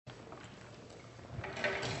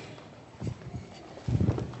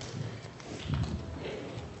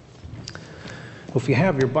Well, if you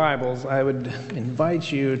have your Bibles, I would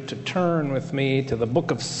invite you to turn with me to the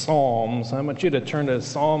book of Psalms. I want you to turn to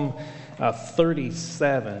Psalm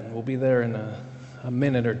 37. We'll be there in a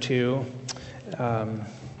minute or two.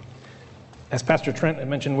 As Pastor Trent had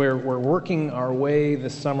mentioned, we're working our way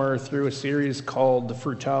this summer through a series called The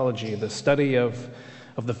Fruitology, the study of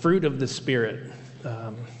the fruit of the Spirit,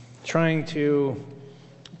 trying to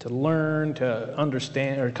learn, to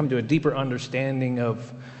understand, or come to a deeper understanding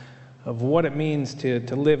of what it means to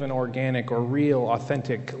live an organic or real,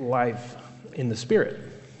 authentic life in the Spirit.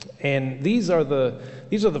 And these are the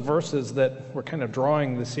verses that we're kind of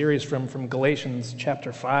drawing the series from Galatians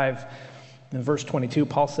chapter 5. In verse 22,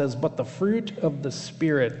 Paul says, "But the fruit of the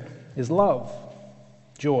Spirit is love,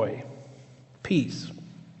 joy, peace,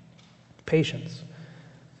 patience,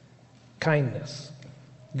 kindness,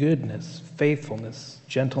 goodness, faithfulness,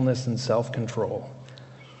 gentleness, and self-control.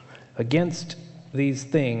 Against these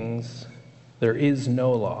things there is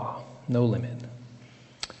no law, no limit.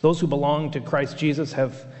 Those who belong to Christ Jesus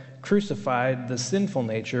have crucified the sinful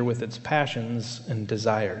nature with its passions and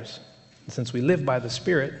desires. And since we live by the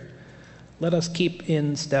Spirit, let us keep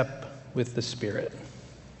in step with the Spirit."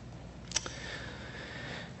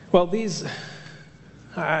 Well,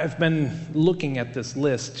 I've been looking at this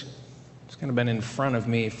list. It's kind of been in front of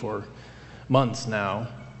me for months now,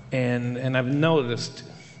 and I've noticed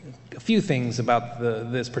a few things about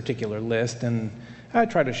this particular list, and I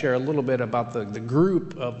try to share a little bit about the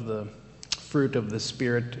group of the fruit of the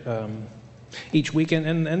Spirit each week.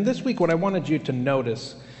 And this week, what I wanted you to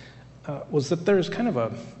notice was that there's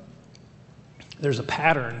a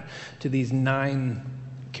pattern to these 9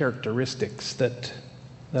 characteristics that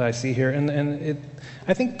I see here, and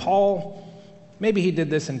I think Paul, maybe he did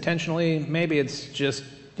this intentionally, maybe it's just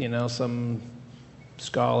some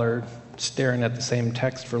scholar staring at the same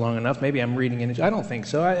text for long enough. Maybe I'm reading it. I don't think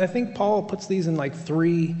so. I think Paul puts these in like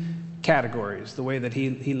 3 categories, the way that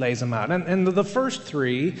he lays them out. And the first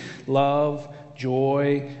 3, love,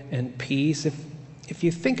 joy, and peace, if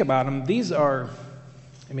you think about them, this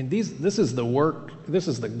is the work, this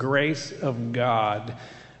is the grace of God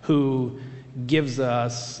who gives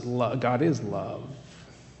us love. God is love.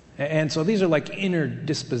 And so these are like inner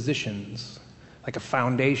dispositions, like a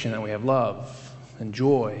foundation that we have love and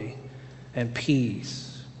joy and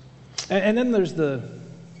peace. And then there's the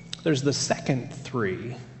second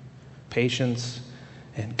 3, patience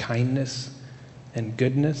and kindness and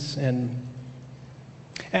goodness. And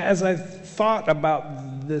as I thought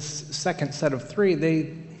about this second set of 3,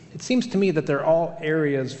 it seems to me that they're all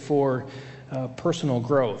areas for personal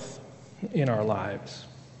growth in our lives.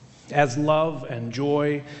 As love and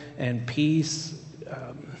joy and peace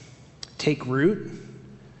take root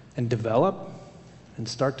and develop and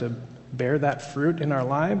start to bear that fruit in our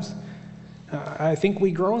lives, I think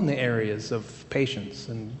we grow in the areas of patience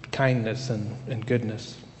and kindness and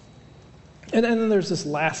goodness. And then there's this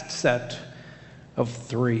last set of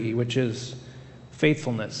 3, which is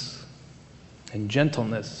faithfulness and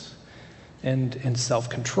gentleness and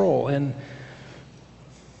self-control. And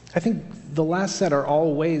I think the last set are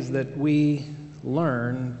all ways that we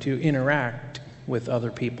learn to interact with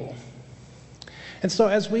other people. And so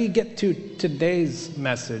as we get to today's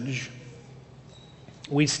message,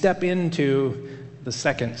 we step into the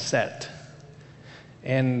second set.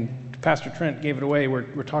 And Pastor Trent gave it away.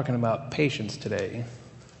 We're talking about patience today.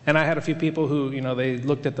 And I had a few people who, they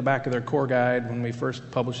looked at the back of their core guide when we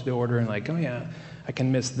first published the order and like, oh yeah, I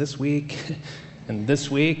can miss this week and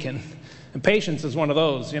this week. And patience is one of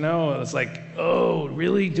those, It's like, oh,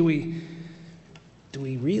 really? Do we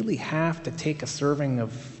really have to take a serving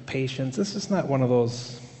of patience? This is not one of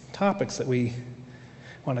those topics that we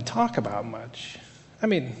want to talk about much. I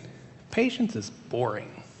mean, patience is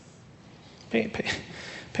boring.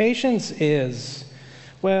 Patience is,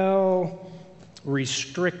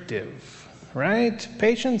 restrictive, right?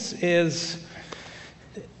 Patience is,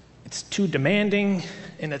 it's too demanding,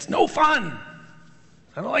 and it's no fun.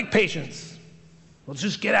 I don't like patience. Let's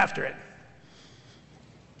just get after it.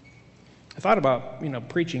 I thought about,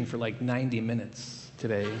 preaching for like 90 minutes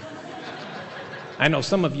today. I know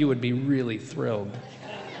some of you would be really thrilled.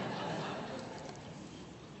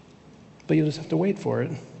 But you'll just have to wait for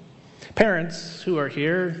it. Parents who are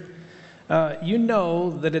here, you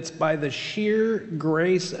know that it's by the sheer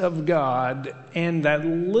grace of God and that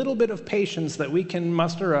little bit of patience that we can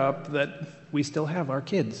muster up that we still have our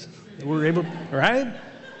kids. We're able, right?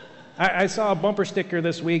 I saw a bumper sticker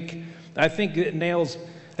this week. I think this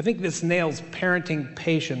nails parenting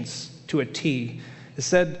patience to a T. It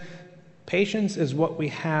said, "Patience is what we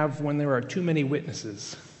have when there are too many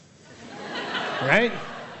witnesses." Right?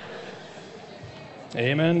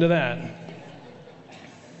 Amen to that.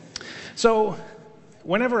 So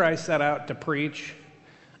whenever I set out to preach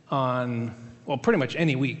on, well, pretty much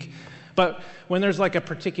any week, but when there's like a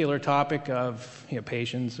particular topic of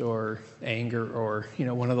patience or anger or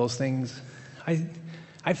one of those things,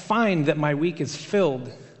 I find that my week is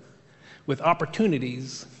filled with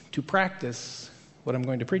opportunities to practice what I'm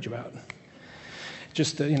going to preach about.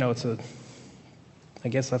 Just I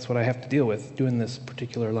guess that's what I have to deal with doing this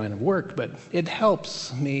particular line of work, but it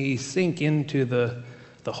helps me sink into the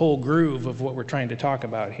whole groove of what we're trying to talk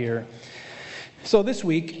about here. So this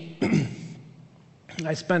week,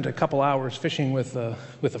 I spent a couple hours fishing with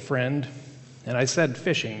a friend, and I said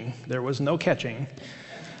fishing. There was no catching.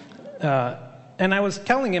 And I was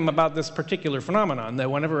telling him about this particular phenomenon, that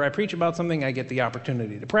whenever I preach about something, I get the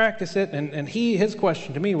opportunity to practice it. And his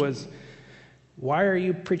question to me was, why are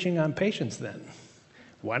you preaching on patience then?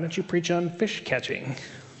 Why don't you preach on fish catching?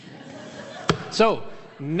 So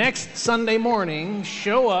next Sunday morning,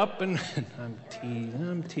 show up, and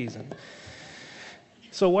I'm teasing.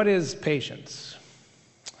 So what is patience?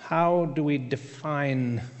 How do we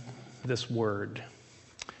define this word?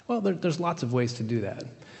 Well, there's lots of ways to do that.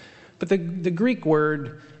 But the Greek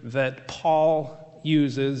word that Paul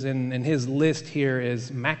uses in his list here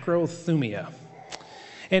is macrothumia.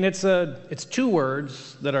 And it's two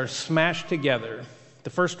words that are smashed together. The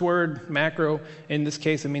first word, macro, in this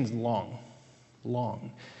case it means long.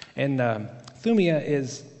 And thumia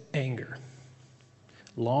is anger.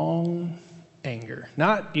 Long anger.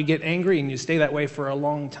 Not you get angry and you stay that way for a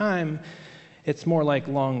long time. It's more like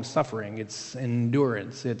long suffering. It's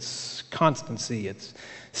endurance. It's constancy. It's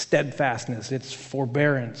steadfastness. It's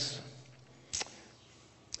forbearance.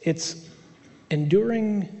 It's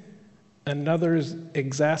enduring another's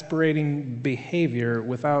exasperating behavior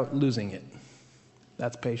without losing it.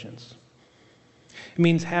 That's patience. It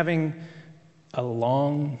means having a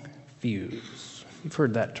long fuse. You've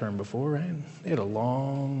heard that term before, right? They had a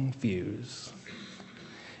long fuse.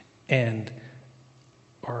 And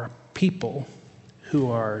are people who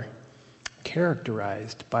are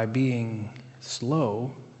characterized by being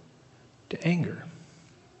slow to anger.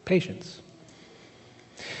 Patience.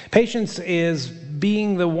 Patience is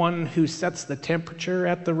being the one who sets the temperature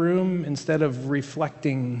at the room instead of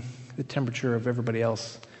reflecting the temperature of everybody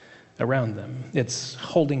else around them. It's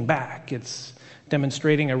holding back. It's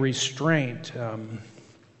demonstrating a restraint,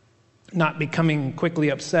 not becoming quickly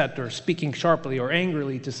upset or speaking sharply or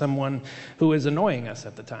angrily to someone who is annoying us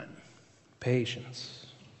at the time. Patience.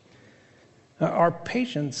 Our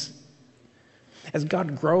patience, as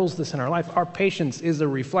God grows this in our life, our patience is a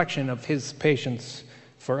reflection of His patience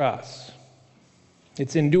for us.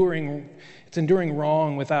 It's enduring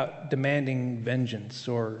wrong without demanding vengeance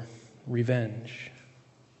or revenge.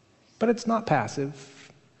 But it's not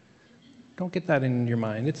passive. Don't get that in your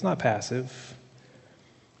mind. It's not passive.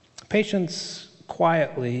 Patience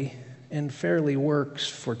quietly and fairly works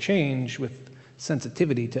for change with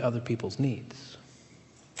sensitivity to other people's needs.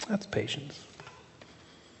 That's patience.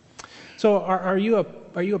 So are you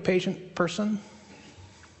a patient person?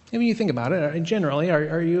 When you think about it, generally,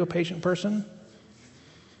 are you a patient person?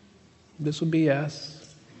 This would be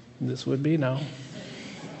yes. This would be no.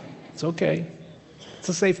 It's okay. It's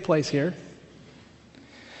a safe place here.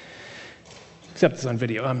 Except it's on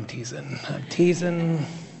video. I'm teasing.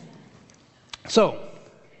 So,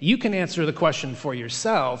 you can answer the question for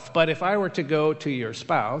yourself, but if I were to go to your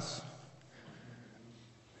spouse,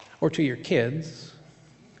 or to your kids,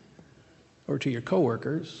 or to your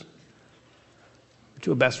coworkers, or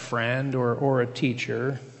to a best friend or a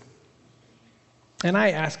teacher, and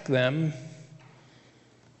I ask them,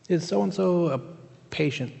 is so-and-so a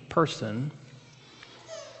patient person?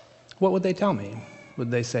 What would they tell me? Would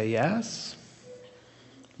they say yes?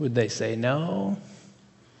 Would they say no?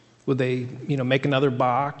 Would they, make another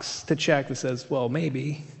box to check that says, well,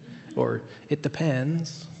 maybe, or it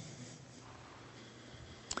depends?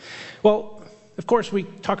 Well, of course, we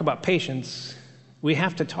talk about patience. We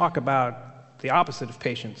have to talk about the opposite of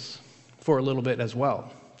patience for a little bit as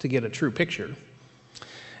well to get a true picture.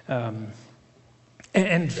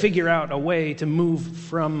 And figure out a way to move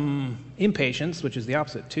from impatience, which is the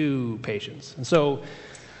opposite, to patience. And so,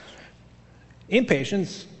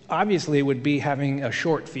 impatience obviously would be having a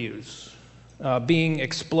short fuse, being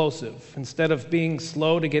explosive. Instead of being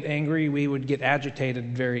slow to get angry, we would get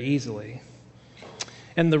agitated very easily.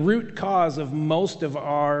 And the root cause of most of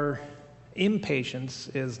our impatience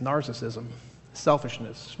is narcissism,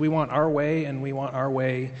 selfishness. We want our way, and we want our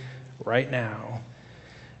way right now.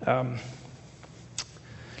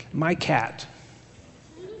 My cat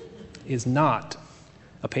is not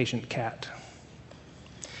a patient cat.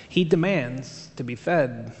 He demands to be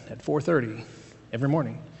fed at 4:30 every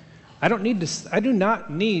morning. I do not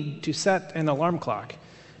need to set an alarm clock.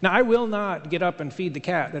 Now, I will not get up and feed the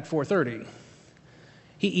cat at 4:30.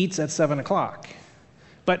 He eats at 7 o'clock.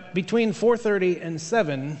 But between 4:30 and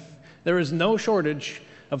 7, there is no shortage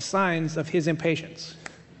of signs of his impatience.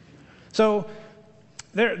 So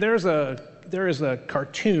there is a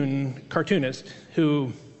cartoonist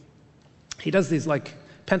who he does these like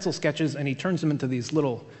pencil sketches and he turns them into these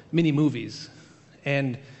little mini movies.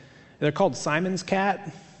 And they're called Simon's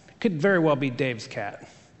Cat. Could very well be Dave's cat.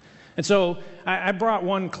 And so I brought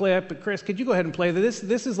one clip. Chris, could you go ahead and play this?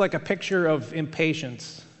 This is like a picture of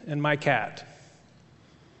impatience in my cat.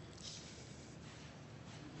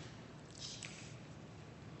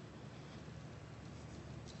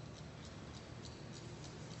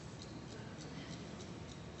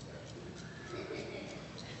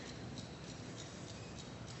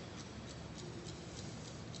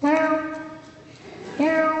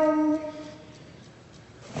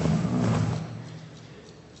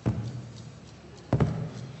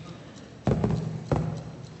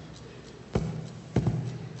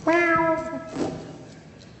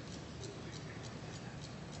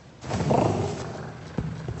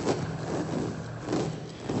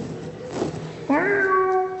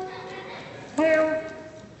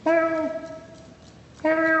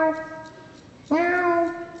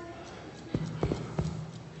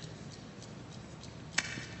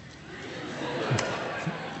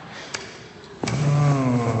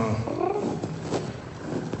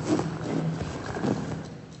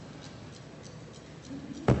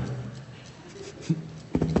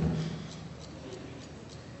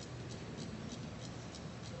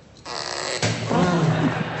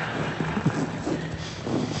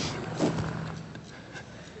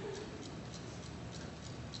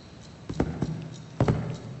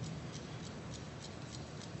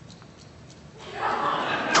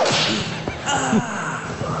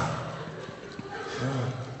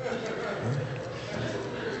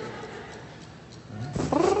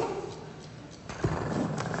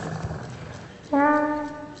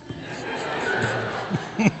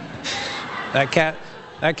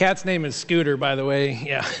 That cat's name is Scooter, by the way.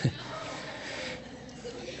 Yeah.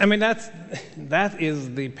 I mean, that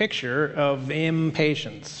is the picture of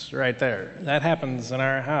impatience right there. That happens in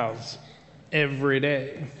our house every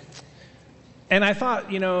day. And I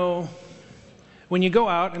thought, when you go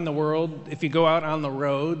out in the world, if you go out on the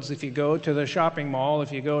roads, if you go to the shopping mall,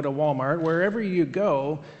 if you go to Walmart, wherever you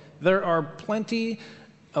go, there are plenty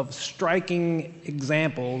of striking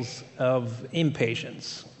examples of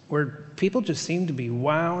impatience, where people just seem to be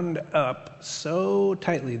wound up so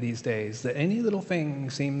tightly these days that any little thing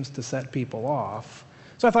seems to set people off.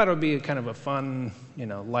 So I thought it would be kind of a fun,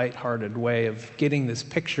 lighthearted way of getting this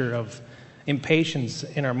picture of impatience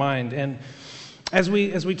in our mind. And as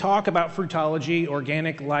we talk about fruitology,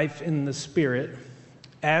 organic life in the Spirit,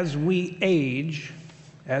 as we age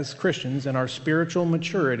as Christians in our spiritual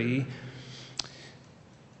maturity,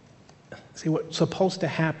 see what's supposed to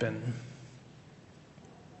happen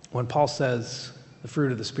when Paul says the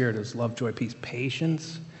fruit of the Spirit is love, joy, peace,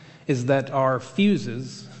 patience, is that our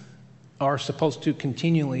fuses are supposed to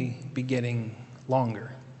continually be getting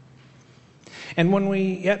longer. And when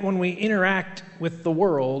we interact with the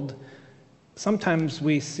world, sometimes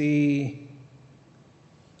we see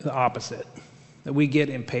the opposite, that we get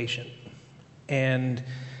impatient. And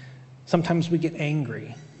sometimes we get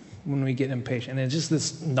angry when we get impatient. And it's just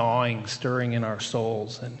this gnawing, stirring in our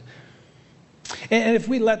souls. And if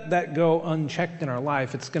we let that go unchecked in our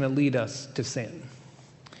life, it's going to lead us to sin.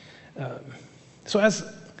 So as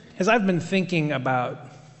I've been thinking about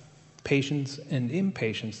patience and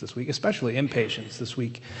impatience this week, especially impatience this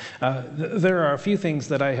week, there are a few things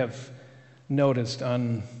that I have noticed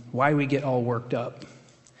on why we get all worked up.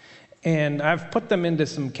 And I've put them into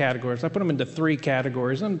some categories. I put them into 3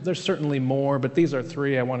 categories, and there's certainly more, but these are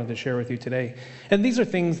 3 I wanted to share with you today. And these are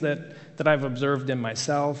things that I've observed in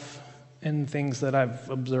myself and things that I've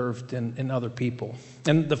observed in other people.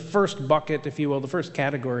 And the first bucket, if you will, the first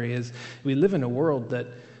category is we live in a world that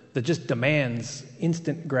just demands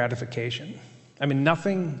instant gratification. I mean,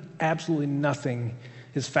 absolutely nothing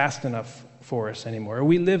is fast enough for us anymore.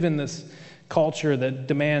 We live in this culture that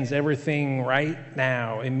demands everything right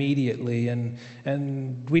now, immediately,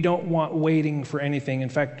 and we don't want waiting for anything. In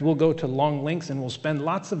fact, we'll go to long links and we'll spend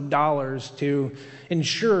lots of dollars to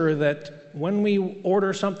ensure that when we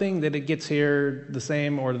order something that it gets here the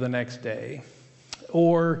same or the next day.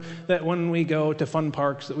 Or that when we go to fun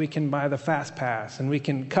parks that we can buy the fast pass and we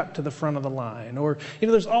can cut to the front of the line. Or,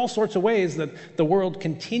 there's all sorts of ways that the world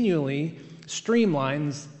continually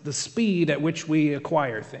streamlines the speed at which we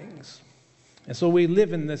acquire things. And so we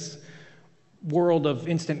live in this world of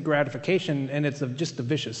instant gratification, and it's just a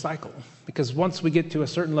vicious cycle. Because once we get to a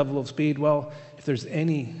certain level of speed, well, if there's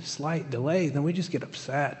any slight delay, then we just get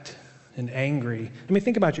upset and angry. I mean,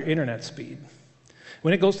 think about your internet speed.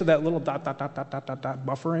 When it goes to that little dot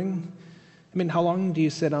buffering, I mean, how long do you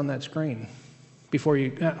sit on that screen before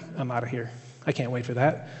I'm out of here. I can't wait for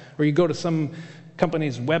that. Or you go to some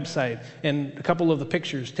company's website and a couple of the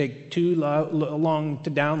pictures take too long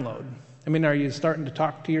to download. I mean, are you starting to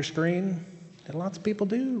talk to your screen? And lots of people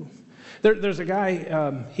do. There's a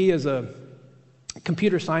guy, he is a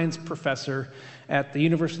computer science professor at the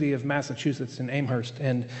University of Massachusetts in Amherst,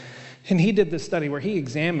 and he did this study where he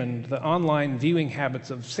examined the online viewing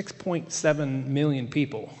habits of 6.7 million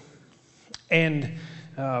people. And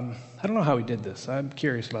I don't know how he did this. I'm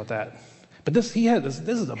curious about that. But this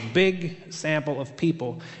is a big sample of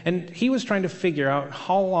people, and he was trying to figure out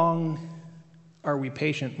how long are we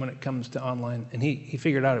patient when it comes to online, and he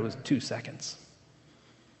figured out it was 2 seconds.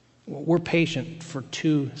 We're patient for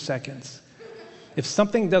 2 seconds. If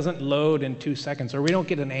something doesn't load in 2 seconds, or we don't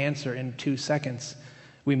get an answer in 2 seconds,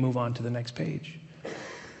 we move on to the next page.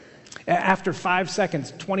 After 5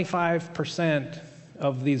 seconds, 25%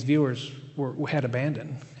 of these viewers had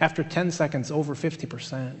abandoned. After 10 seconds, over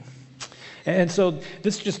 50%. And so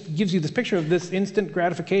this just gives you this picture of this instant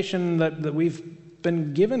gratification that we've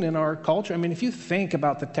been given in our culture. I mean, if you think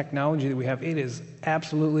about the technology that we have, it is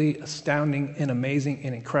absolutely astounding and amazing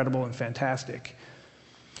and incredible and fantastic.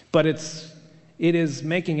 But it is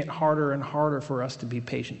making it harder and harder for us to be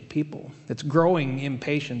patient people. It's growing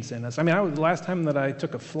impatience in us. I mean, the last time that I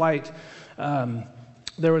took a flight,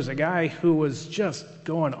 there was a guy who was just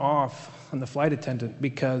going off on the flight attendant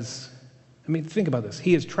because, I mean, think about this.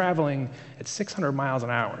 He is traveling at 600 miles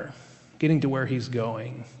an hour, getting to where he's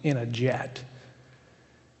going in a jet.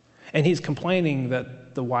 And he's complaining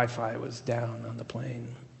that the Wi-Fi was down on the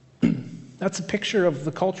plane. That's a picture of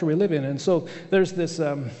the culture we live in. And so there's this,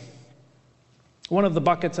 one of the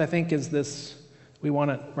buckets, I think, is this, we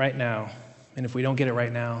want it right now. And if we don't get it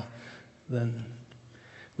right now, then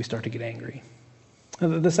we start to get angry.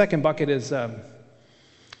 The second bucket is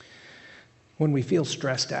when we feel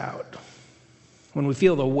stressed out, when we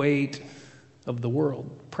feel the weight of the world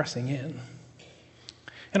pressing in.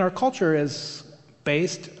 And our culture is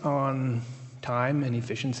based on time and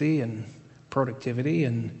efficiency and productivity,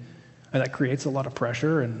 and that creates a lot of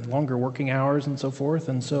pressure and longer working hours and so forth.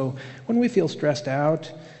 And so when we feel stressed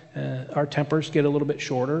out, our tempers get a little bit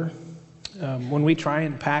shorter. When we try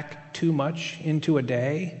and pack too much into a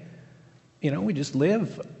day, we just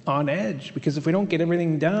live on edge, because if we don't get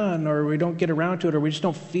everything done, or we don't get around to it, or we just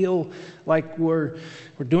don't feel like we're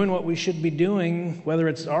doing what we should be doing, whether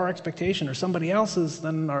it's our expectation or somebody else's,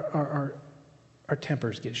 then our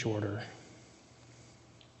tempers get shorter.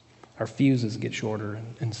 Our fuses get shorter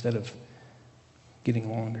instead of getting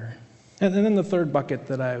longer. And then the third bucket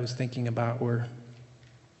that I was thinking about were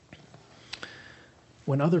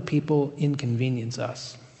when other people inconvenience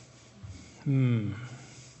us.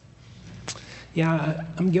 Yeah,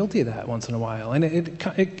 I'm guilty of that once in a while. And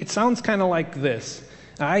it sounds kind of like this.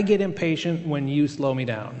 I get impatient when you slow me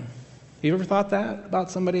down. You ever thought that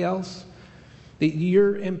about somebody else?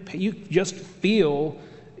 You just feel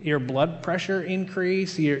your blood pressure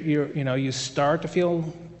increase. You start to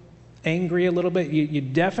feel angry a little bit. You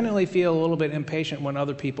definitely feel a little bit impatient when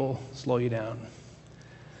other people slow you down.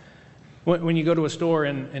 When you go to a store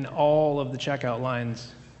and all of the checkout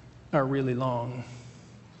lines are really long,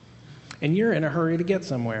 and you're in a hurry to get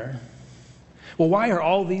somewhere. Well, why are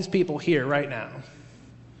all these people here right now?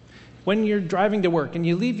 When you're driving to work and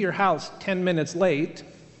you leave your house 10 minutes late,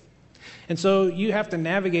 and so you have to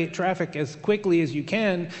navigate traffic as quickly as you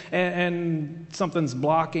can, and something's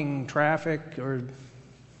blocking traffic, or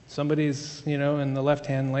somebody's, in the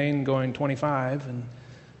left-hand lane going 25 and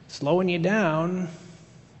slowing you down,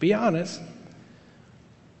 be honest,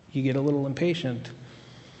 you get a little impatient.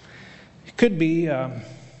 It could be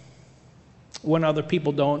when other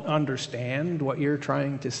people don't understand what you're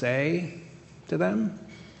trying to say to them.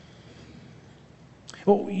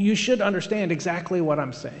 Well, you should understand exactly what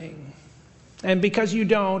I'm saying. And because you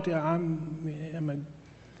don't, I'm going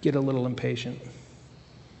to get a little impatient.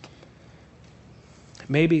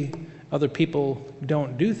 Maybe other people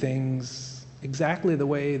don't do things exactly the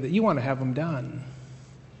way that you want to have them done.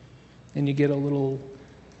 And you get a little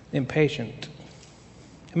impatient.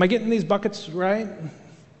 Am I getting these buckets right?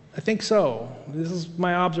 I think so. This is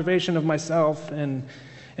my observation of myself and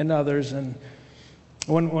others. And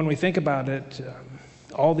when we think about it,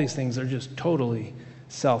 all these things are just totally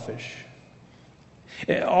selfish.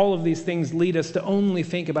 All of these things lead us to only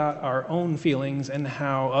think about our own feelings and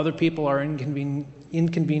how other people are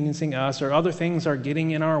inconveniencing us, or other things are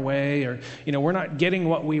getting in our way, or we're not getting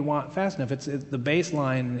what we want fast enough. The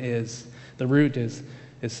baseline is, the root is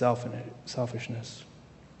selfishness.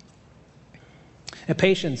 And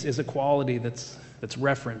patience is a quality that's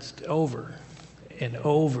referenced over and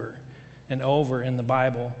over and over in the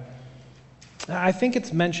Bible. I think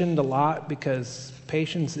it's mentioned a lot because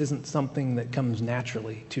patience isn't something that comes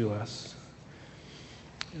naturally to us.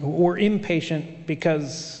 We're impatient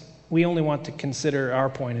because we only want to consider our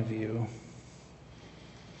point of view.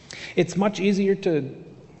 It's much easier to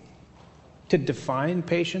define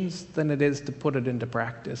patience than it is to put it into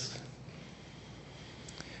practice.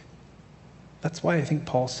 That's why I think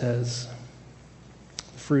Paul says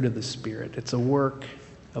the fruit of the Spirit. It's a work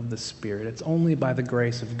of the Spirit. It's only by the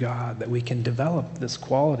grace of God that we can develop this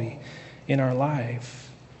quality in our life.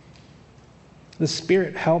 The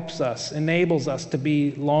Spirit helps us, enables us to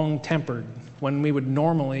be long-tempered when we would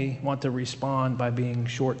normally want to respond by being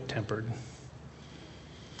short-tempered.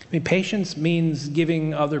 Patience means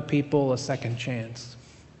giving other people a second chance,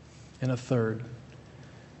 and a third,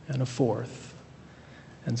 and a fourth,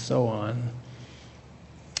 and so on.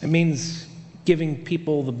 It means giving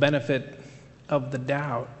people the benefit of the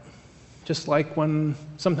doubt. Just like when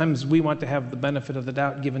sometimes we want to have the benefit of the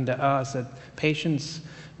doubt given to us, that patience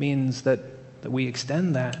means that we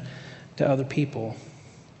extend that to other people.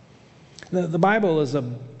 The Bible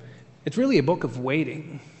it's really a book of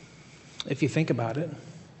waiting, if you think about it.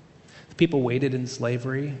 The people waited in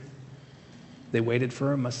slavery. They waited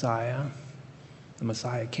for a Messiah. The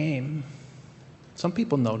Messiah came. Some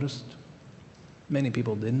people noticed. Many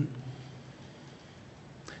people didn't.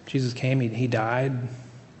 Jesus came, he died,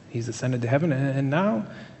 he's ascended to heaven, and now,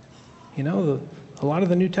 a lot of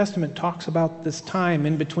the New Testament talks about this time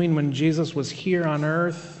in between when Jesus was here on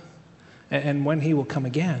earth and when he will come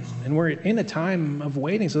again. And we're in a time of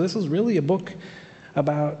waiting. So this is really a book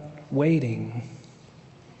about waiting.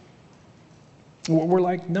 We're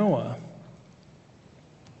like Noah,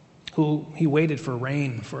 who he waited for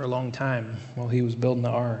rain for a long time while he was building the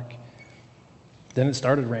ark. Then it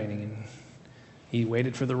started raining, and he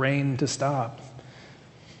waited for the rain to stop.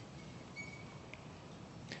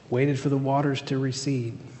 Waited for the waters to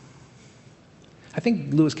recede. I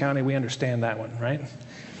think Lewis County, we understand that one, right?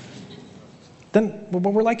 Then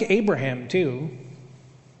we're like Abraham, too.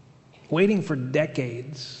 Waiting for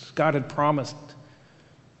decades. God had promised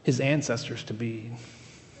his ancestors to be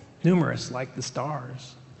numerous like the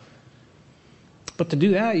stars. But to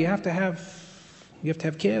do that, you have to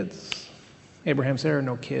have kids. Abraham, Sarah,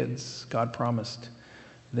 no kids. God promised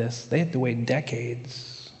this. They had to wait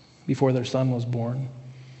decades before their son was born.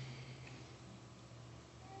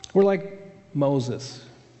 We're like Moses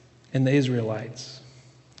and the Israelites,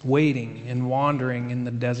 waiting and wandering in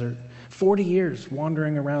the desert. 40 years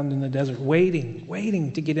wandering around in the desert,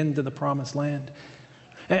 waiting to get into the promised land.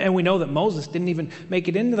 And we know that Moses didn't even make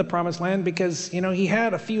it into the promised land because, he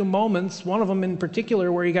had a few moments, one of them in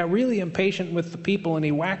particular, where he got really impatient with the people and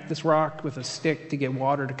he whacked this rock with a stick to get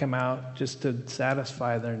water to come out just to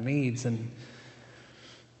satisfy their needs. And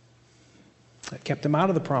that kept him out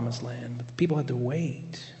of the promised land. But the people had to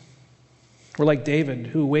wait. We're like David,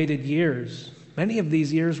 who waited years. Many of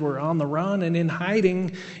these years were on the run and in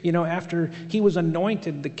hiding. After he was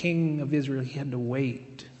anointed the king of Israel, he had to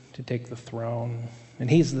wait to take the throne. And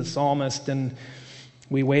he's the psalmist, and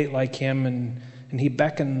we wait like him, and he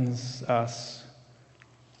beckons us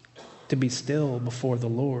to be still before the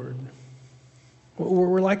Lord.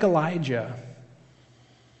 We're like Elijah,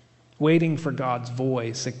 waiting for God's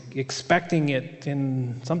voice, expecting it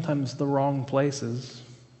in sometimes the wrong places.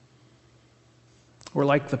 We're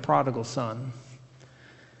like the prodigal son,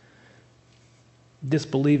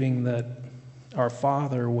 disbelieving that our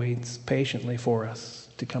Father waits patiently for us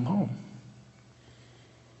to come home.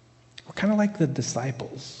 We're kind of like the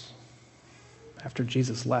disciples. After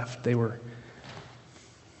Jesus left, they were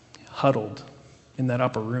huddled in that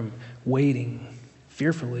upper room, waiting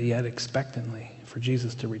fearfully yet expectantly for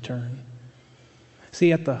Jesus to return.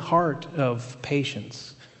 See, at the heart of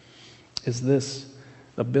patience is this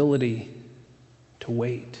ability to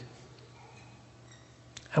wait.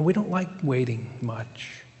 And we don't like waiting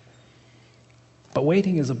much. But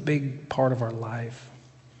waiting is a big part of our life.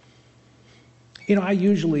 I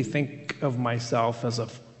usually think of myself as a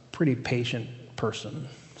pretty patient person,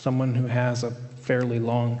 someone who has a fairly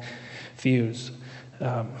long fuse.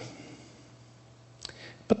 But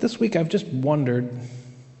this week I've just wondered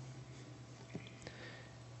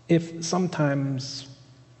if sometimes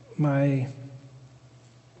I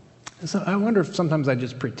wonder if sometimes I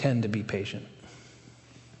just pretend to be patient.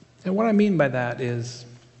 And what I mean by that is,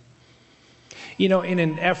 in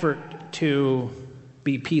an effort to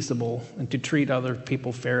be peaceable and to treat other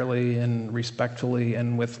people fairly and respectfully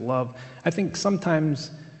and with love. I think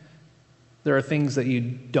sometimes there are things that you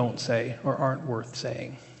don't say or aren't worth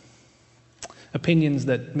saying. Opinions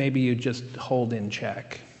that maybe you just hold in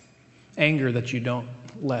check. Anger that you don't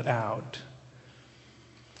let out.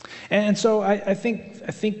 And so I think,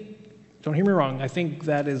 don't hear me wrong, I think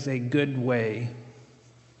that is a good way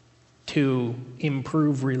to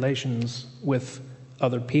improve relations with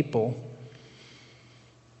other people.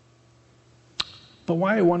 But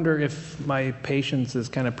why I wonder if my patience is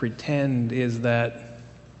kind of pretend is that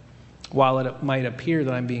while it might appear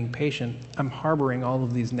that I'm being patient, I'm harboring all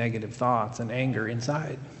of these negative thoughts and anger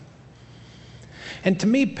inside. And to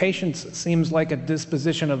me, patience seems like a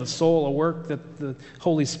disposition of the soul, a work that the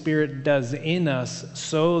Holy Spirit does in us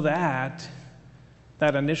so that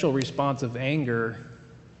that initial response of anger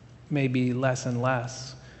may be less and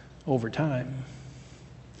less over time.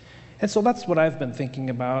 And so that's what I've been thinking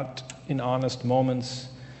about in honest moments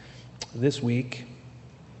this week.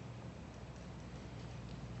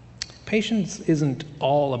 Patience isn't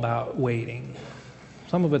all about waiting.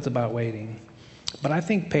 Some of it's about waiting. But I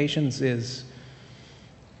think patience it's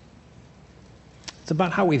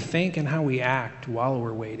about how we think and how we act while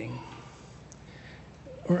we're waiting.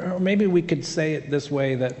 Or maybe we could say it this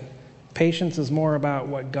way, that patience is more about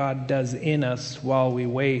what God does in us while we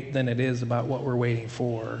wait than it is about what we're waiting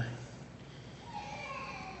for.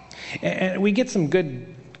 And we get some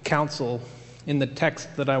good counsel in the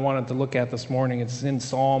text that I wanted to look at this morning. It's in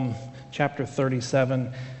Psalm chapter 37.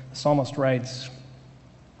 The psalmist writes,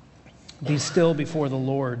 "Be still before the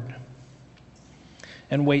Lord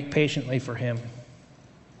and wait patiently for him.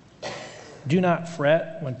 Do not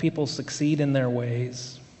fret when people succeed in their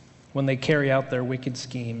ways, when they carry out their wicked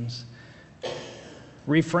schemes.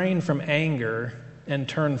 Refrain from anger and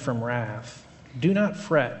turn from wrath. Do not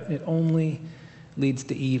fret, it only leads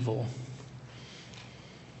to evil."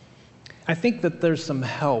 I think that there's some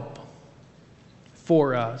help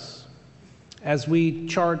for us as we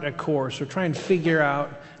chart a course or try and figure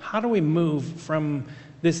out how do we move from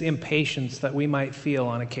this impatience that we might feel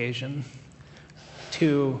on occasion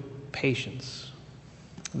to patience,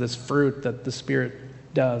 this fruit that the Spirit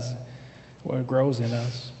does or grows in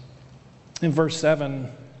us. In verse 7,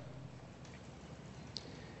 it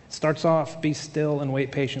starts off, "Be still and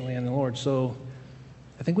wait patiently on the Lord." So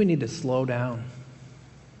I think we need to slow down.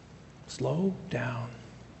 Slow down.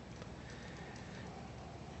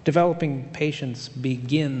 Developing patience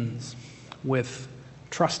begins with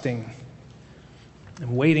trusting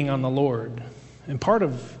and waiting on the Lord. And part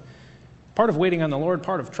of waiting on the Lord,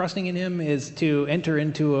 part of trusting in Him, is to enter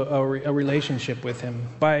into a relationship with Him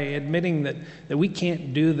by admitting that we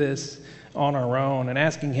can't do this on our own and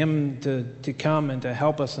asking Him to come and to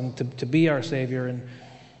help us and to be our Savior. And,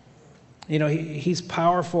 He's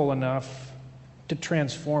powerful enough to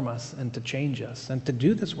transform us and to change us and to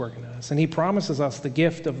do this work in us. And He promises us the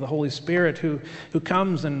gift of the Holy Spirit who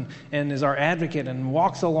comes and is our advocate and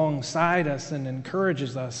walks alongside us and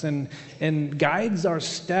encourages us and guides our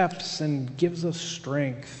steps and gives us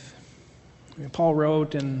strength. Paul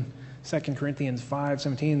wrote in 2 Corinthians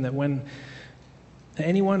 5:17 that when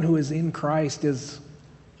anyone who is in Christ is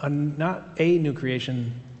not a new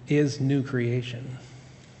creation, is new creation.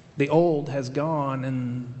 The old has gone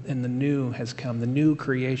and the new has come. The new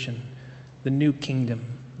creation, the new kingdom,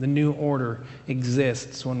 the new order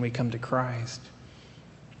exists when we come to Christ.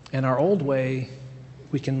 And our old way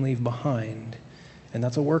we can leave behind. And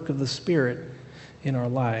that's a work of the Spirit in our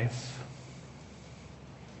life.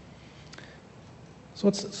 So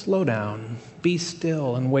let's slow down, be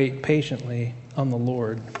still, and wait patiently on the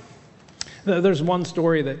Lord. There's one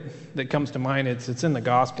story that comes to mind. It's in the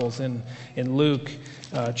Gospels, in Luke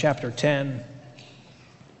chapter 10.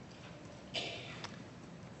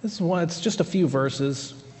 This is one. It's just a few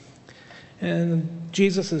verses. And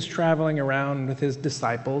Jesus is traveling around with His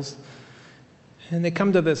disciples. And they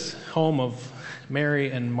come to this home of Mary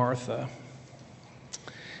and Martha.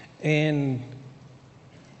 And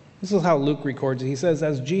this is how Luke records it. He says,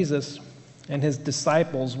 "As Jesus and His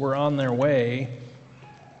disciples were on their way,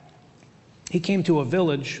 He came to a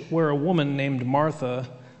village where a woman named Martha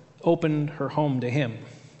opened her home to Him."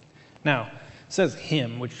 Now, it says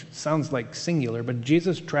him, which sounds like singular, but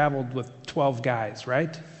Jesus traveled with 12 guys,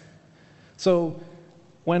 right? So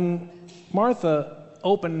when Martha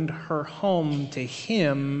opened her home to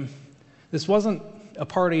Him, this wasn't a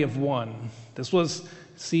party of one. This was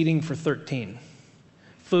seating for 13.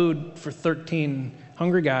 Food for 13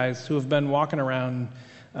 hungry guys who have been walking around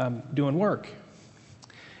doing work.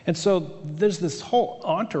 And so there's this whole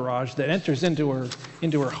entourage that enters into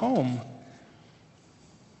her home.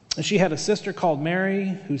 And she had a sister called Mary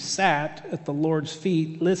who sat at the Lord's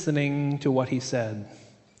feet listening to what he said.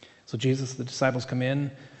 So Jesus, the disciples come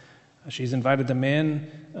in. She's invited them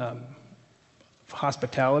in.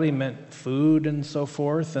 Hospitality meant food and so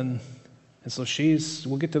forth. And so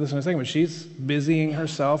we'll get to this in a second, but she's busying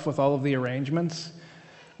herself with all of the arrangements.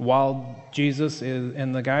 While Jesus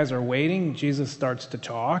and the guys are waiting, Jesus starts to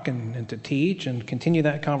talk and to teach and continue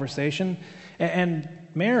that conversation. And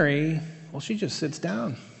Mary, well, she just sits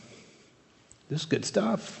down. This is good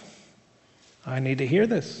stuff. I need to hear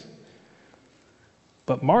this.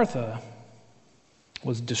 But Martha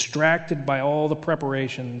was distracted by all the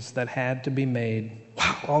preparations that had to be made.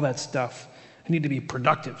 Wow, all that stuff. I need to be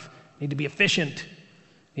productive. I need to be efficient.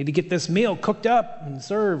 I need to get this meal cooked up and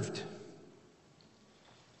served.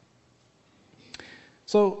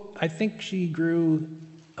 So I think she grew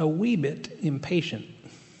a wee bit impatient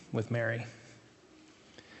with Mary.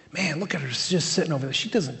 Man, look at her just sitting over there. She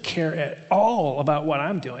doesn't care at all about what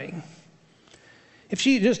I'm doing. If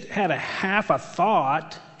she just had a half a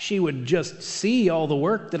thought, she would just see all the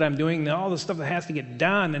work that I'm doing, all the stuff that has to get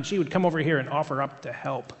done, and she would come over here and offer up to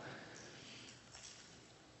help.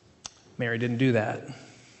 Mary didn't do that.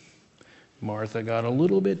 Martha got a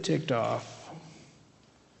little bit ticked off.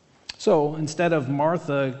 So instead of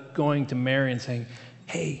Martha going to Mary and saying,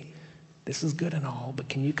 hey, this is good and all, but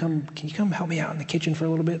can you come help me out in the kitchen for a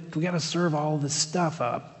little bit? We got to serve all this stuff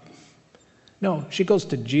up. No, she goes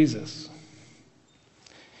to Jesus.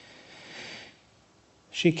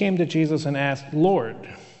 She came to Jesus and asked, Lord,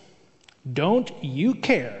 don't you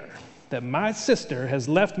care that my sister has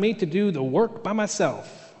left me to do the work by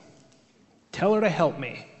myself? Tell her to help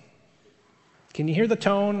me. Can you hear the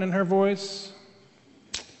tone in her voice?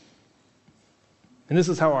 And this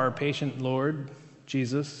is how our patient Lord,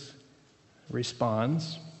 Jesus,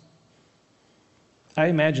 responds. I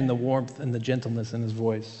imagine the warmth and the gentleness in his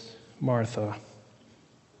voice. Martha,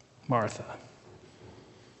 Martha,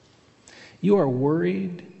 you are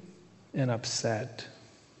worried and upset,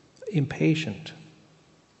 impatient,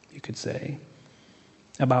 you could say,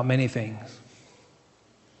 about many things.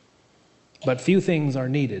 But few things are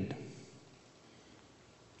needed,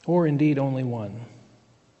 or indeed only one.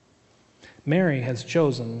 Mary has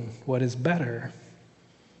chosen what is better,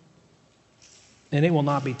 and it will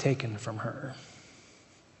not be taken from her.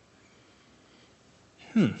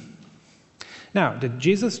 Now, did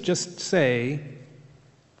Jesus just say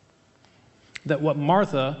that what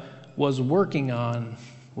Martha was working on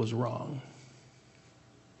was wrong?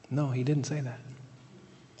 No, he didn't say that.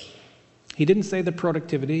 He didn't say the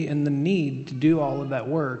productivity and the need to do all of that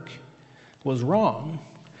work was wrong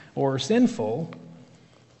or sinful.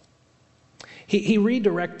 He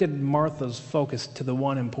redirected Martha's focus to the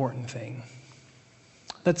one important thing.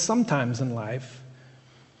 That sometimes in life,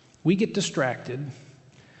 we get distracted.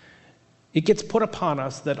 It gets put upon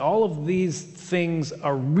us that all of these things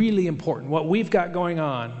are really important. What we've got going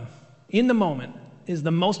on in the moment is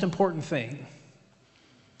the most important thing.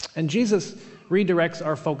 And Jesus redirects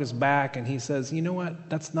our focus back and he says, you know what?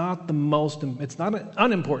 That's not it's not an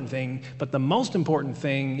unimportant thing, but the most important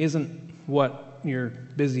thing isn't what you're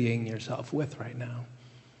busying yourself with right now.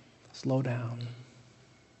 Slow down.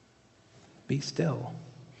 Be still.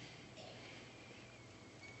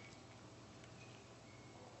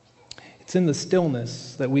 It's in the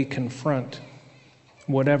stillness that we confront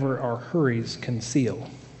whatever our hurries conceal.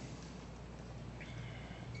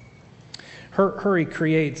 Hurry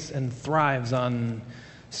creates and thrives on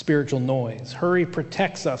spiritual noise. Hurry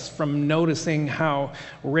protects us from noticing how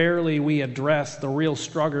rarely we address the real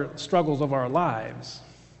struggles of our lives.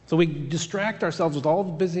 So we distract ourselves with all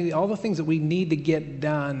the things that we need to get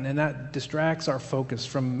done, and that distracts our focus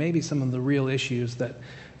from maybe some of the real issues that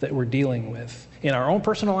we're dealing with in our own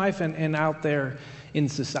personal life and out there in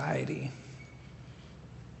society.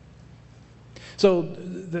 So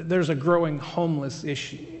there's a growing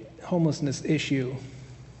homelessness issue,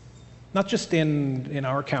 not just in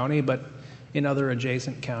our county, but in other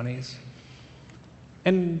adjacent counties.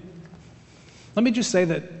 And let me just say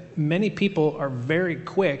that many people are very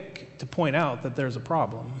quick to point out that there's a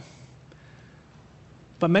problem.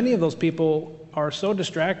 But many of those people are so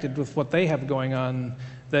distracted with what they have going on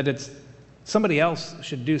that somebody else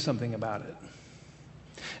should do something about it.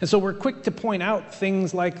 And so we're quick to point out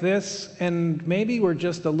things like this, and maybe we're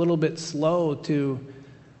just a little bit slow to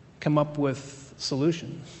come up with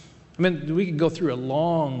solutions. I mean, we could go through a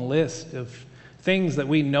long list of things that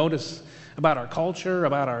we notice about our culture,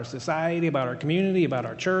 about our society, about our community, about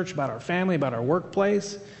our church, about our family, about our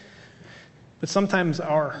workplace. But sometimes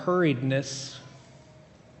our hurriedness,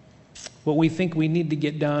 what we think we need to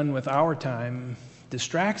get done with our time,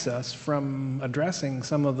 distracts us from addressing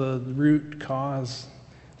some of the root cause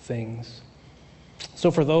things. So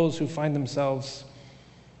for those who find themselves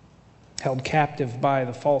held captive by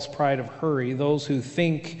the false pride of hurry, those who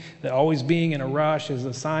think that always being in a rush is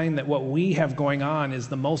a sign that what we have going on is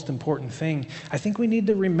the most important thing, I think we need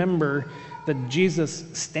to remember that Jesus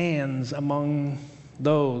stands among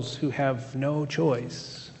those who have no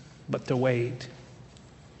choice but to wait.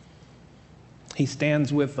 He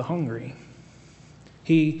stands with the hungry.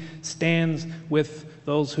 He stands with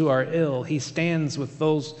those who are ill. He stands with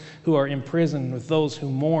those who are in prison, with those who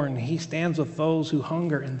mourn. He stands with those who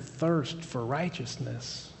hunger and thirst for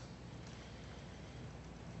righteousness.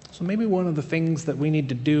 So maybe one of the things that we need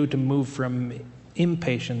to do to move from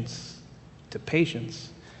impatience to patience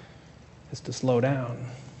is to slow down,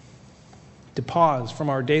 to pause from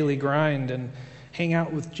our daily grind and hang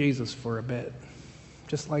out with Jesus for a bit,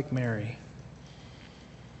 just like Mary.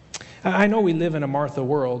 I know we live in a Martha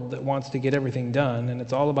world that wants to get everything done, and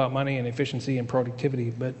it's all about money and efficiency and productivity,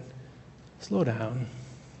 but slow down.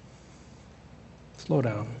 Slow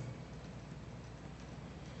down.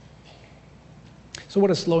 So what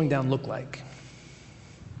does slowing down look like?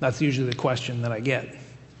 That's usually the question that I get.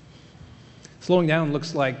 Slowing down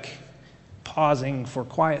looks like pausing for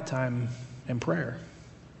quiet time and prayer.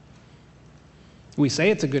 We say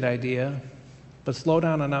it's a good idea, but slow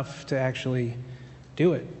down enough to actually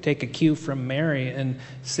do it. Take a cue from Mary and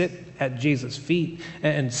sit at Jesus' feet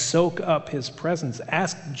and soak up his presence.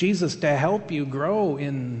 Ask Jesus to help you grow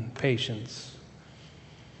in patience.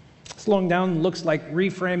 Slowing down looks like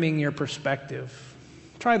reframing your perspective.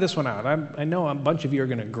 Try this one out. I know a bunch of you are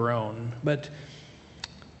going to groan, but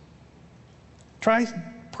try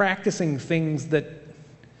practicing things that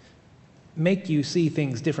make you see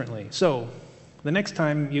things differently. So, the next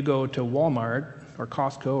time you go to Walmart or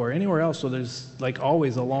Costco or anywhere else, so there's like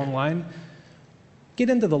always a long line, get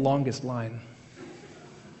into the longest line.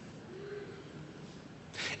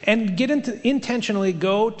 And intentionally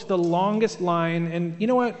go to the longest line, and you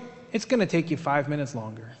know what? It's going to take you 5 minutes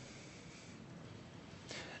longer.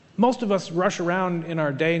 Most of us rush around in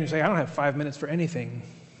our day and say, I don't have 5 minutes for anything.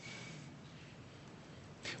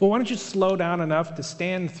 Well, why don't you slow down enough to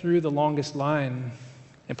stand through the longest line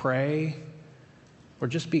and pray? Or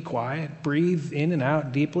just be quiet, breathe in and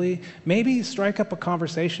out deeply. Maybe strike up a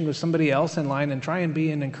conversation with somebody else in line and try and be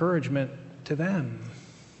an encouragement to them.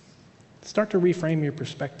 Start to reframe your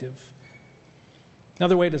perspective.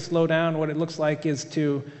 Another way to slow down, what it looks like, is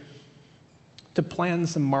to plan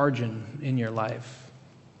some margin in your life.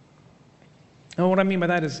 And what I mean by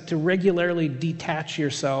that is to regularly detach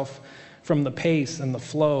yourself from the pace and the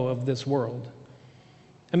flow of this world.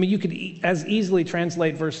 I mean, you could as easily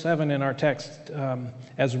translate verse 7 in our text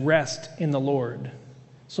as rest in the Lord.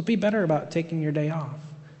 So be better about taking your day off.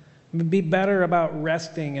 Be better about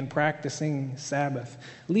resting and practicing Sabbath.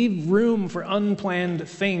 Leave room for unplanned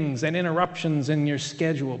things and interruptions in your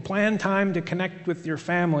schedule. Plan time to connect with your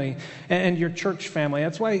family and your church family.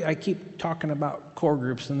 That's why I keep talking about core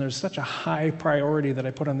groups, and there's such a high priority that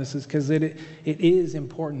I put on this, is because it is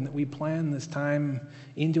important that we plan this time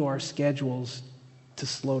into our schedules to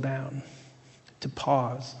slow down, to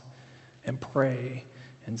pause and pray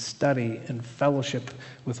and study and fellowship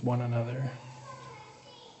with one another.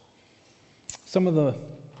 Some of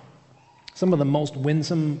the most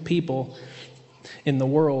winsome people in the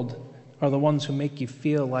world are the ones who make you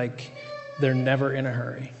feel like they're never in a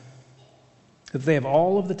hurry. That they have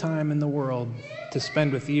all of the time in the world to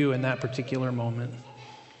spend with you in that particular moment.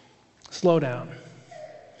 Slow down.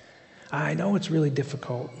 I know it's really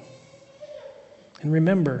difficult. And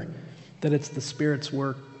remember that it's the Spirit's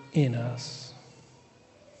work in us.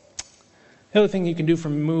 The other thing you can do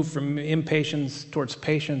move from impatience towards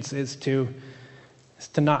patience is to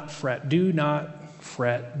not fret. Do not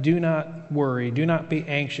fret. Do not worry. Do not be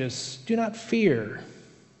anxious. Do not fear.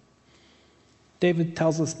 David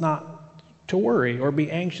tells us not to worry or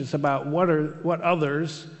be anxious about what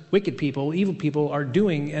others, wicked people, evil people, are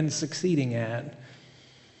doing and succeeding at.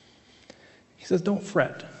 He says, don't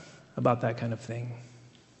fret about that kind of thing.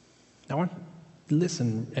 Now, I want to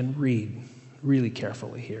listen and read really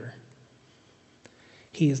carefully here.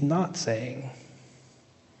 He is not saying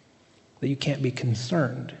that you can't be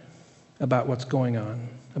concerned about what's going on,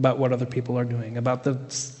 about what other people are doing, about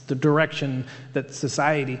the direction that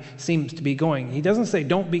society seems to be going. He doesn't say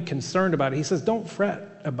don't be concerned about it. He says don't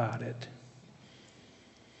fret about it.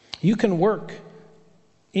 You can work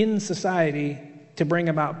in society to bring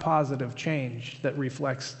about positive change that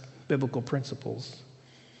reflects biblical principles.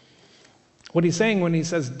 What he's saying when he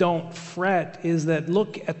says don't fret is that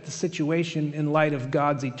look at the situation in light of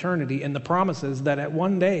God's eternity and the promises that at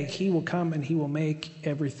one day he will come and he will make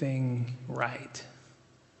everything right.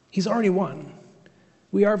 He's already won.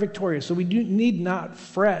 We are victorious, so we need not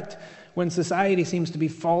fret when society seems to be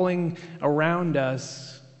falling around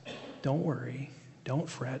us. Don't worry. Don't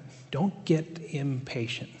fret. Don't get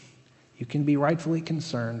impatient. You can be rightfully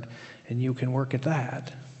concerned and you can work at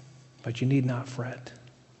that, but you need not fret.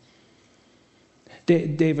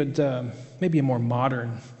 David, maybe a more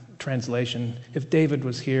modern translation, if David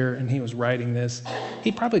was here and he was writing this,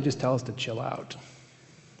 he'd probably just tell us to chill out.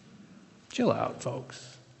 Chill out,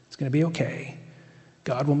 folks. It's going to be okay.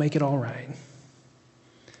 God will make it all right.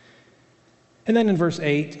 And then in verse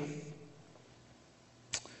 8,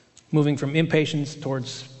 moving from impatience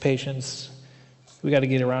towards patience, we got to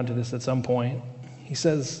get around to this at some point. He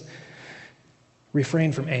says,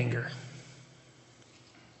 refrain from anger.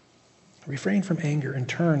 Refrain from anger and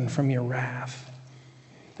turn from your wrath.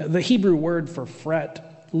 The Hebrew word for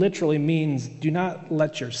fret literally means do not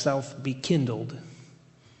let yourself be kindled.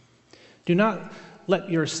 Do not let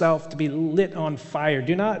yourself to be lit on fire.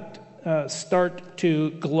 Do not start to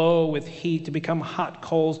glow with heat, to become hot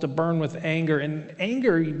coals, to burn with anger. And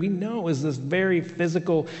anger, we know, is this very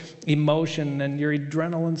physical emotion, and your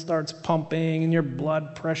adrenaline starts pumping, and your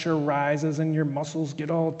blood pressure rises, and your muscles get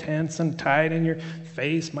all tense and tight, and your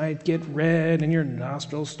face might get red, and your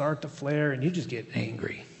nostrils start to flare, and you just get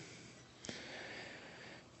angry.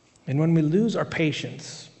 And when we lose our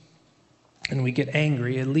patience and we get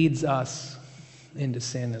angry, it leads us into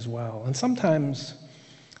sin as well. And sometimes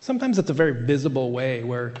it's a very visible way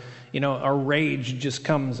where, our rage just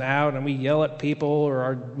comes out and we yell at people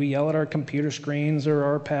or we yell at our computer screens or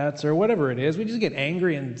our pets or whatever it is. We just get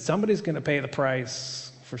angry and somebody's going to pay the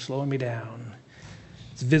price for slowing me down.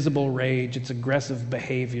 It's visible rage. It's aggressive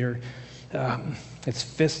behavior. It's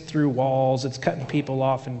fist through walls. It's cutting people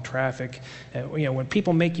off in traffic. When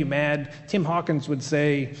people make you mad, Tim Hawkins would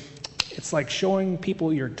say, it's like showing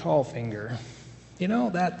people your tall finger.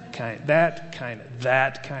 That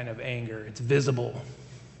kind of anger. It's visible.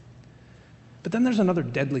 But then there's another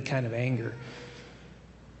deadly kind of anger.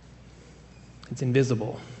 It's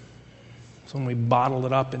invisible. It's when we bottle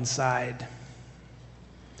it up inside.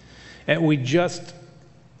 And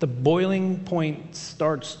the boiling point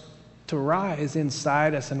starts to rise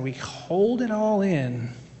inside us and we hold it all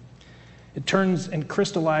in. It turns and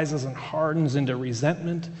crystallizes and hardens into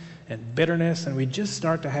resentment and bitterness, and we just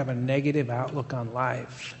start to have a negative outlook on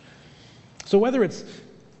life. So whether it's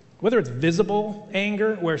visible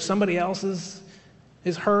anger where somebody else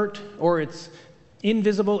is hurt, or it's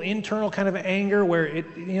invisible, internal kind of anger where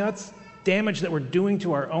it's damage that we're doing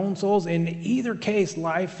to our own souls, in either case,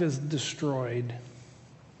 life is destroyed.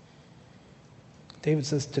 David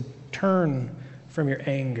says to turn from your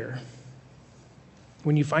anger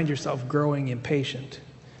when you find yourself growing impatient.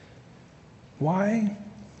 Why?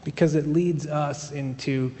 Because it leads us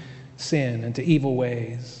into sin, into evil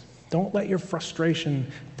ways. Don't let your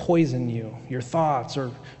frustration poison you, your thoughts, or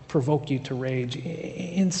provoke you to rage.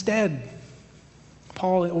 Instead,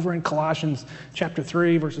 Paul, over in Colossians chapter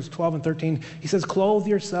 3, verses 12 and 13, he says, clothe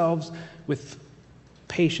yourselves with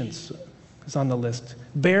patience, is on the list.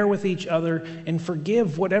 Bear with each other and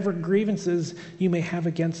forgive whatever grievances you may have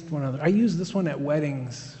against one another. I use this one at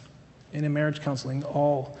weddings and in marriage counseling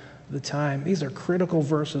all the time. These are critical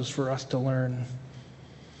verses for us to learn.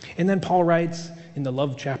 And then Paul writes in the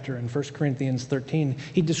love chapter in 1 Corinthians 13,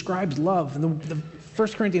 he describes love. And the 1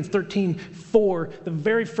 Corinthians 13:4, the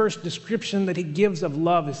very first description that he gives of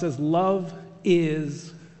love, he says, love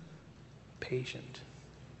is patient.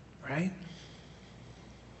 Right?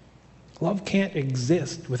 Love can't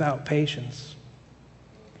exist without patience.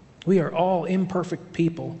 We are all imperfect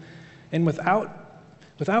people, and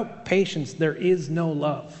without patience, there is no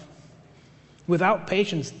love. Without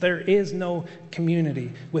patience, there is no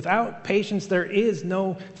community. Without patience, there is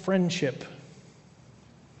no friendship.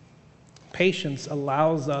 Patience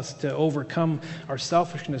allows us to overcome our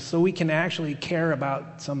selfishness so we can actually care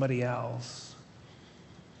about somebody else.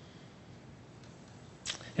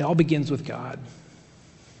 It all begins with God.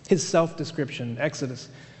 His self-description, Exodus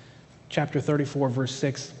chapter 34, verse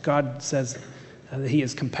 6, God says that he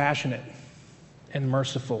is compassionate and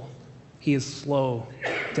merciful. He is slow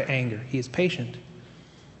to anger. He is patient,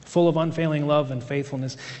 full of unfailing love and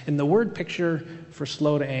faithfulness. And the word picture for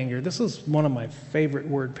slow to anger, this is one of my favorite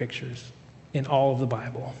word pictures in all of the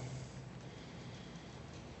Bible.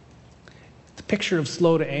 The picture of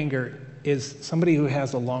slow to anger is somebody who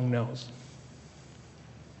has a long nose.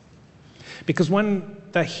 Because when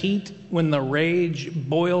the rage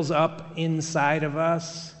boils up inside of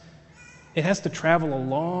us, it has to travel a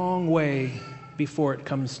long way before it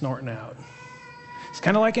comes snorting out. It's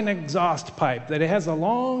kind of like an exhaust pipe, that it has a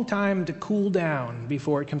long time to cool down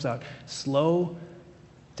before it comes out. Slow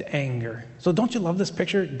to anger. So don't you love this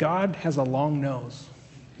picture? God has a long nose.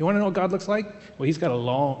 You want to know what God looks like? Well, he's got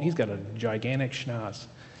a gigantic schnoz.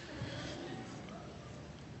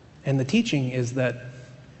 And the teaching is that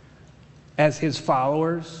as his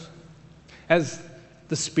followers, as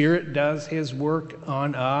the Spirit does his work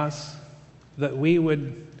on us, that we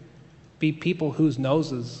would be people whose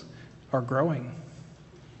noses are growing.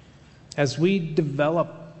 As we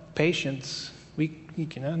develop patience,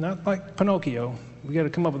 not like Pinocchio, we got to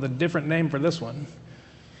come up with a different name for this one.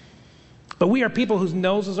 But we are people whose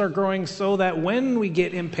noses are growing so that when we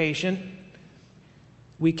get impatient,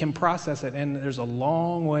 we can process it. And there's a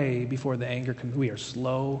long way before the anger comes. We are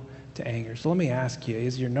slow to anger. So let me ask you,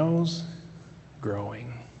 is your nose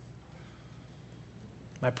growing?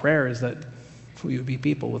 My prayer is that we would be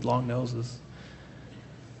people with long noses,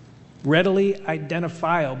 readily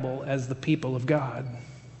identifiable as the people of God.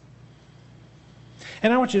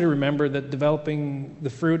 And I want you to remember that developing the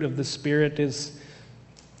fruit of the Spirit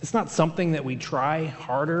it's not something that we try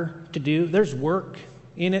harder to do. There's work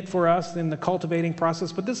in it for us in the cultivating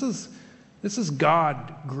process, but this is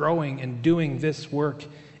God growing and doing this work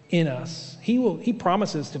in us. He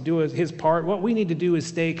promises to do his part. What we need to do is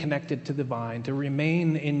stay connected to the vine, to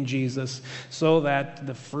remain in Jesus, so that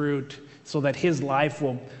the fruit, so that his life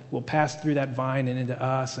will pass through that vine and into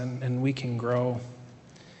us, and we can grow.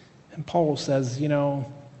 And Paul says, you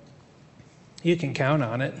can count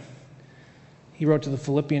on it. He wrote to the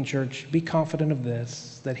Philippian church, be confident of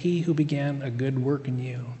this, that he who began a good work in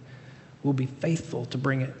you will be faithful to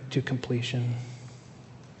bring it to completion.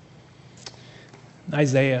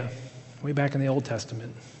 Isaiah, way back in the Old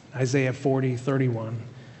Testament, Isaiah 40:31.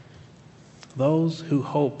 Those who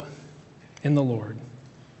hope in the Lord,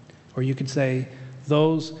 or you could say,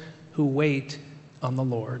 those who wait on the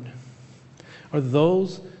Lord, or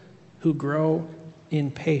those who grow in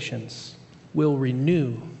patience will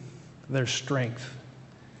renew their strength.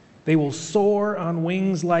 They will soar on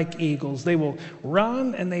wings like eagles. They will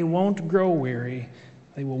run and they won't grow weary.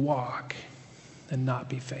 They will walk and not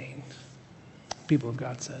be faint. People of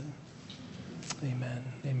God said, amen.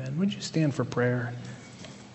 Amen. Would you stand for prayer?